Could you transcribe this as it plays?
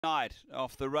Night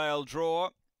off the rail draw,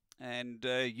 and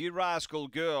You Rascal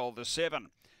Girl, the 7,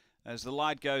 as the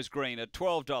light goes green at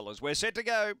 $12. We're set to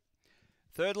go.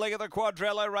 Third leg of the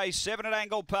quadrella, race 7 at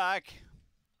Angle Park.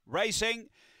 Racing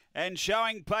and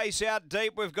showing pace out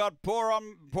deep. We've got Poor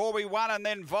We One and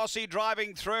then Vossi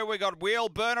driving through. We've got Wheel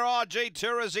Burner. Oh, gee,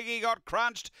 Turazigi got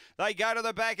crunched. They go to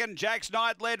the back and Jack's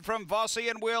Knight led from Vossi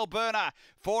and Wheel Burner.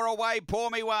 4 away, Poor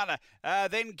Me One.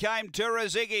 Then came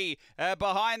Turazigi.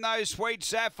 Behind those, Sweet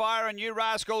Sapphire and You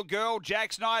Rascal Girl.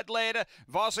 Jack's Knight led.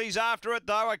 Vossi's after it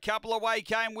though. A couple away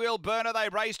came Wheel Burner. They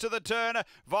race to the turn.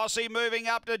 Vossi moving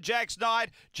up to Jack's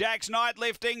Knight. Jack's Knight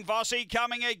lifting. Vossi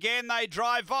coming again. They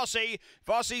drive Vossi.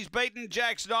 Vossi's beaten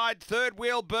Jack's Knight. Third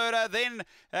Wheel Burner. Then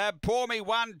Poor Me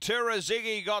One.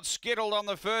 Turazigi got skittled on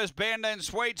the first bend. And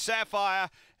Sweet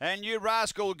Sapphire and You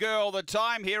Rascal Girl. The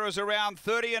time here is around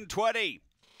 30 and 20.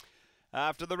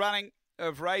 After the running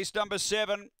of race number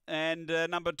 7 and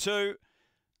number 2,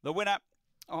 the winner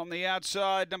on the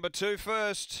outside, number 2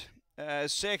 first,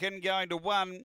 second going to 1,